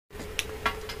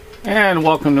And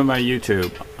welcome to my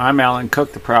YouTube. I'm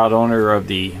ALANCOOK, the proud owner of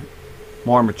the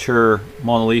more mature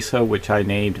Mona Lisa, which I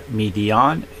named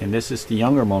Midion, and this is the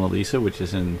younger Mona Lisa, which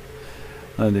is in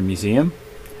the museum.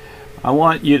 I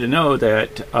want you to know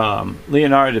that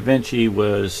Leonardo Da Vinci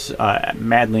was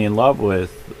madly in love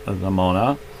with the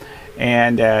Mona,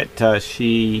 and that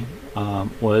she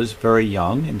was very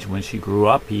young, and when she grew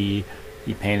up he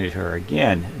painted her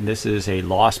again. And this is a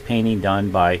lost painting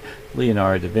done by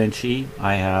Leonardo Da Vinci.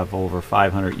 I have over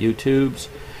 500 YouTubes.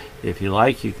 If you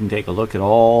like, you can take a look at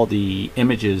all the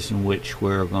images in which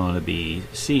we're going to be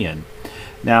seeing.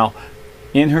 Now,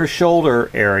 in her shoulder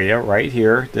area right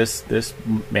here, this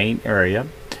main area,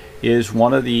 is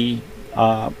one of the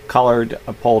colored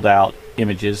pulled out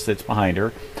images that's behind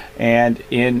her. And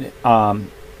in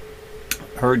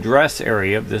her dress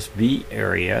area, this V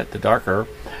area, the darker,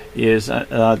 is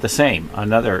the same,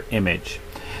 another image.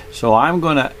 So I'm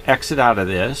going to exit out of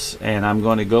this, and I'm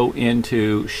going to go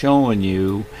into showing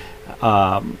you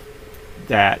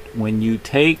that when you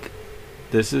take,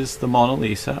 this is the Mona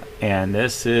Lisa, and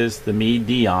this is the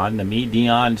Midion. The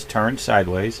Midion's turned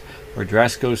sideways. Her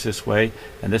dress goes this way,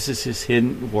 and this is his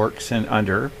hidden works and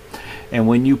under. And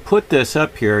when you put this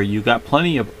up here, you got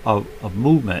plenty of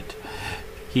movement.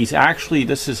 He's actually,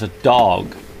 this is a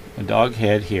dog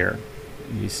head here.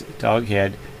 He's a dog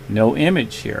head, no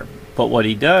image here. But what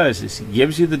he does is he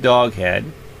gives you the dog head,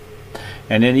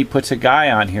 and then he puts a guy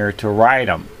on here to ride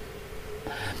him.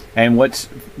 And what's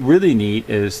really neat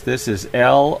is this is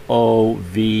L-O-V-E.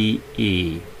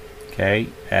 Okay,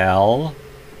 L-O-V-E.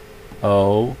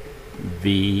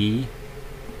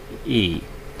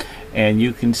 And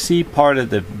you can see part of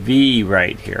the V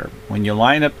right here. When you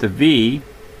line up the V,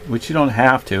 which you don't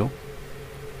have to,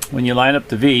 when you line up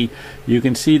the V, you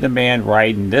can see the man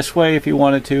riding this way if you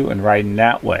wanted to, and riding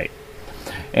that way.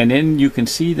 And then you can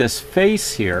see this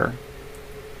face here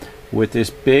with this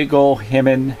big old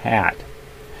hemming hat.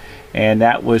 And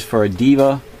that was for a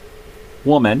diva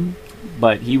woman,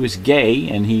 but he was gay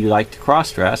and he liked to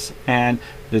cross-dress, and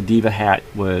the diva hat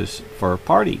was for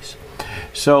parties.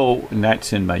 So, and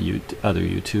that's in my other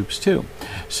YouTubes too.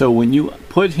 So when you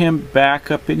put him back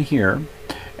up in here,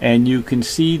 and you can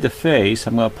see the face,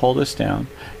 I'm going to pull this down,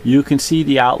 you can see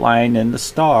the outline and the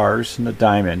stars and the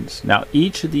diamonds. Now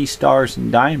each of these stars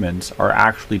and diamonds are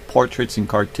actually portraits and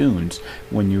cartoons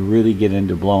when you really get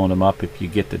into blowing them up, if you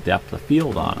get the depth of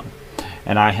field on them.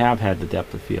 And I have had the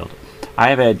depth of field. I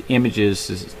have had images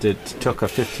that took a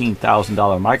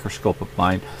 $15,000 microscope of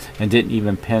mine and didn't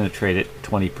even penetrate it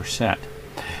 20%.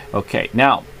 Okay,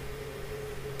 now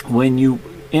when you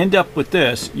end up with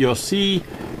this, you'll see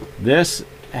this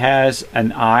has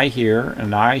an eye here,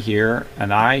 an eye here,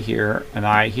 an eye here, an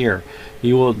eye here.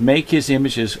 He will make his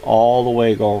images all the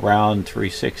way go around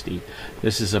 360.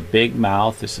 This is a big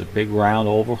mouth, this is a big round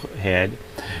oval head,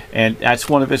 and that's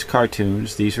one of his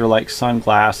cartoons. These are like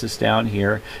sunglasses down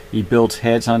here. He builds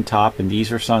heads on top, and these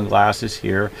are sunglasses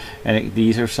here, and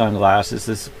these are sunglasses.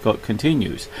 This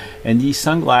continues. And these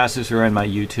sunglasses are in my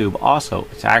YouTube also.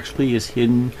 It's actually his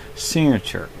hidden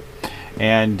signature.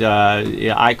 And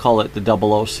I call it the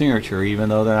 00 signature, even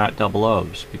though they're not double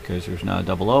O's, because there's not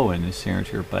a 00 in this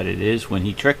signature, but it is when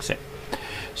he tricks it.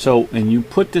 So, and you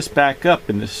put this back up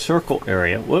in the circle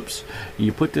area, whoops,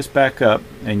 you put this back up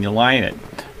and you line it,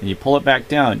 and you pull it back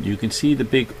down, you can see the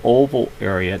big oval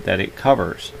area that it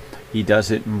covers. He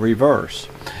does it in reverse.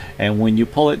 And when you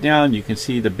pull it down, you can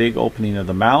see the big opening of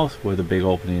the mouth, where the big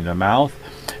opening of the mouth,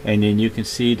 and then you can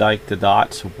see like the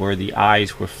dots where the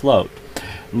eyes would float.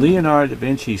 Leonardo da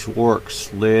Vinci's work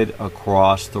slid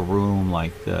across the room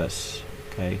like this.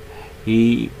 Okay,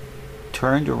 he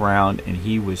turned around and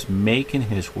he was making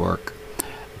his work,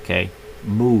 okay,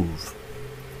 move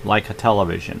like a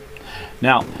television.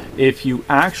 Now, if you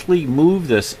actually move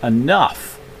this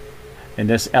enough, and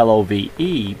this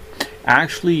L-O-V-E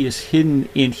actually is hidden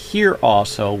in here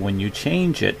also when you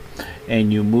change it,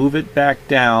 and you move it back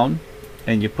down,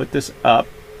 and you put this up.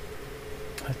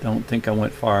 I don't think I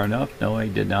went far enough. No, I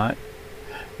did not.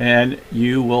 And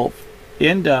you will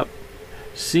end up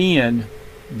seeing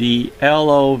the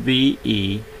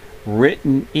L-O-V-E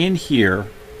written in here.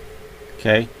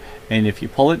 Okay, and if you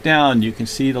pull it down, you can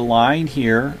see the line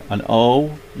here, an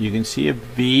O, you can see a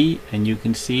V, and you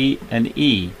can see an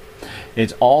E.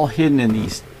 It's all hidden in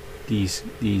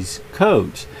these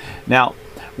codes. Now,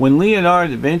 when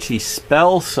Leonardo da Vinci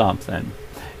spells something,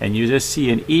 and you just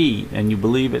see an E and you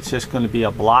believe it's just going to be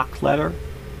a block letter,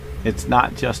 it's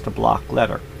not just a block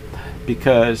letter,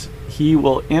 because he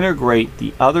will integrate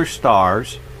the other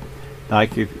stars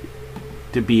like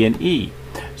to be an E.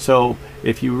 So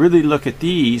if you really look at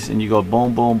these and you go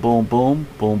boom, boom, boom, boom,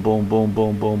 boom, boom, boom,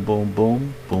 boom, boom, boom,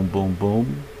 boom, boom, boom,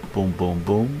 boom, boom, boom,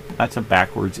 boom, that's a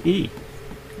backwards E.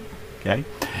 Okay,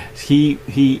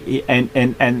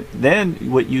 and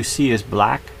then what you see is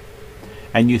black,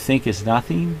 and you think is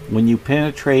nothing. When you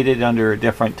penetrate it under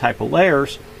different type of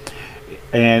layers,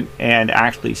 and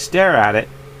actually stare at it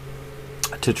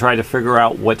to try to figure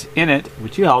out what's in it,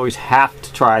 which you always have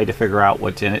to try to figure out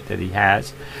what's in it that he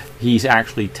has. He's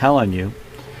actually telling you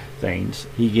things.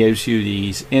 He gives you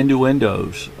these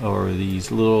innuendos or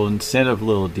these little incentive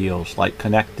little deals like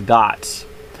connect the dots.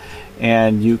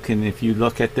 And you can, if you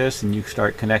look at this and you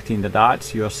start connecting the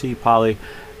dots, you'll see probably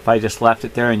if I just left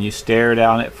it there and you stare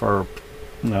down it for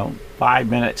 5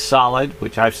 minutes solid,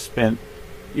 which I've spent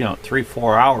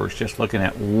 3-4 hours just looking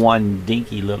at one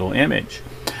dinky little image,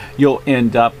 you'll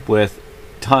end up with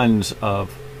tons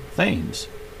of things.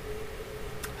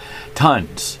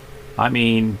 Tons. I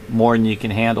mean, more than you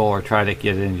can handle or try to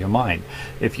get in your mind.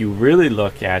 If you really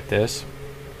look at this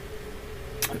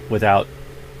without,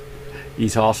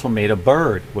 he's also made a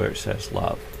bird where it says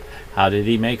love. How did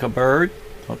he make a bird?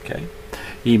 Okay.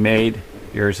 He made,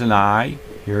 here's an eye,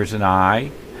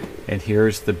 and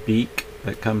here's the beak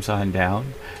that comes on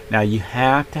down. Now you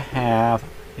have to have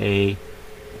a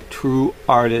true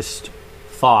artist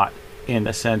thought in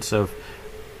the sense of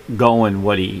going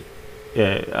what he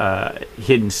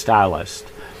hidden stylist,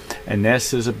 and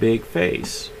this is a big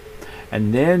face,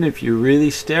 and then if you really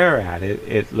stare at it,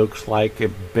 it looks like a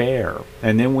bear,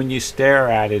 and then when you stare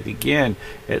at it again,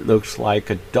 it looks like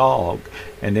a dog,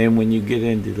 and then when you get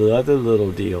into the other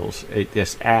little deals, it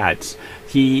just adds.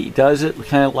 He does it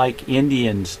kind of like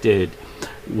Indians did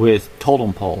with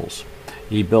totem poles.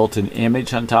 He built an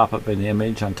image on top of an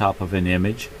image on top of an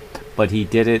image, but he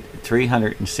did it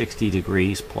 360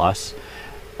 degrees plus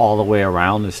all the way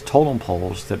around as totem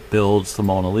poles that builds the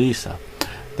Mona Lisa.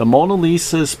 The Mona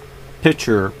Lisa's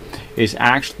picture is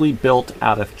actually built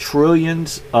out of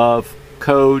trillions of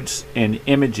codes and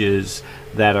images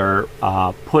that are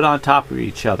put on top of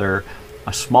each other,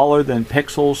 smaller than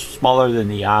pixels, smaller than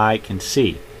the eye can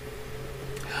see.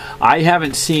 I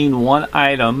haven't seen one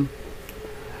item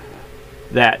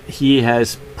that he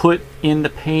has put in the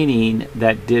painting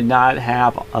that did not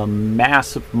have a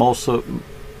massive multi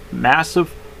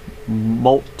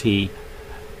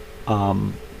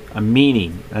a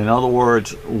meaning. In other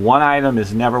words, one item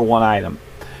is never one item.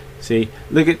 See,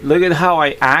 look at how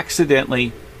I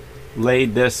accidentally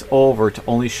laid this over to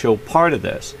only show part of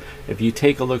this. If you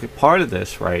take a look at part of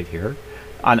this right here,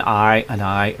 an eye,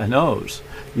 a nose,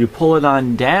 you pull it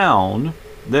on down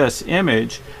this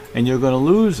image and you're going to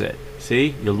lose it.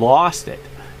 See, you lost it.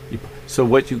 So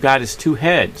what you got is two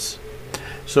heads.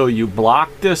 So you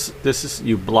block this.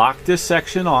 You block this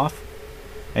section off,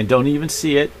 and don't even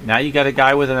see it. Now you got a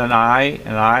guy with an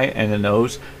eye, and a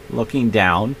nose looking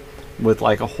down, with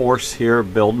like a horse here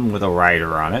building with a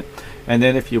rider on it. And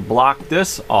then if you block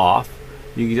this off,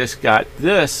 you just got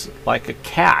this like a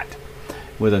cat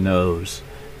with a nose,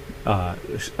 a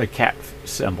cat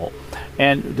symbol.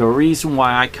 And the reason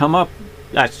why I come up,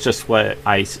 that's just what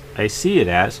I see it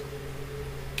as.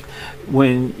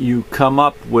 When you come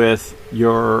up with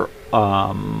your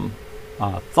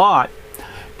thought,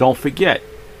 don't forget,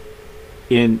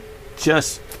 in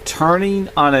just turning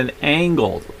on an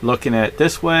angle, looking at it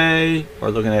this way, or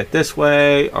looking at it this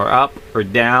way, or up or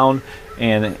down,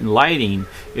 and lighting,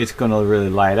 it's going to really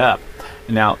light up.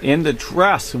 Now in the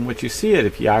dress, in which you see it,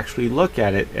 if you actually look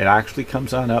at it, it actually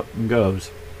comes on up and goes.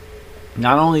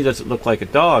 Not only does it look like a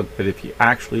dog, but if you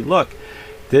actually look,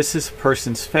 this is a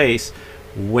person's face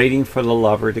waiting for the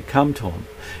lover to come to him.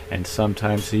 And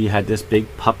sometimes he had this big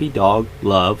puppy dog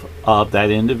love of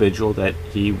that individual that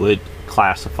he would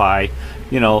classify,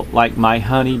 like my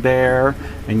honey bear,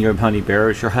 and your honey bear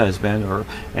is your husband,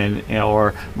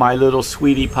 or my little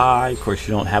sweetie pie. Of course,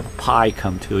 you don't have a pie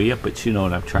come to you, but you know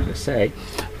what I'm trying to say.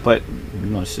 But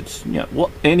well,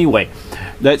 anyway,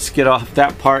 let's get off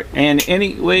that part. And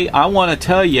anyway, I want to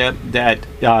tell you that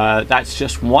that's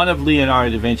just one of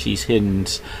Leonardo da Vinci's hidden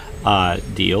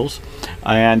deals,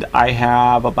 and I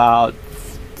have about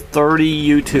 30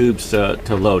 YouTubes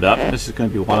to load up. This is going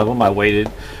to be one of them. I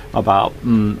waited about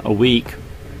a week.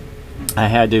 I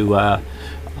had to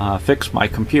fix my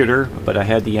computer, but I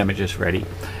had the images ready,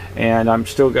 and I'm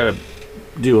still going to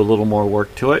do a little more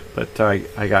work to it, but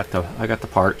I got the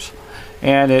parts,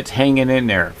 and it's hanging in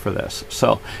there for this.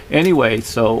 So anyway,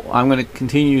 so I'm going to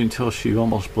continue until she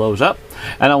almost blows up,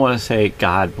 and I want to say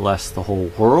God bless the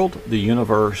whole world, the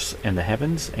universe, and the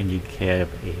heavens, and you have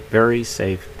a very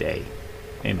safe day.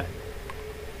 Amen.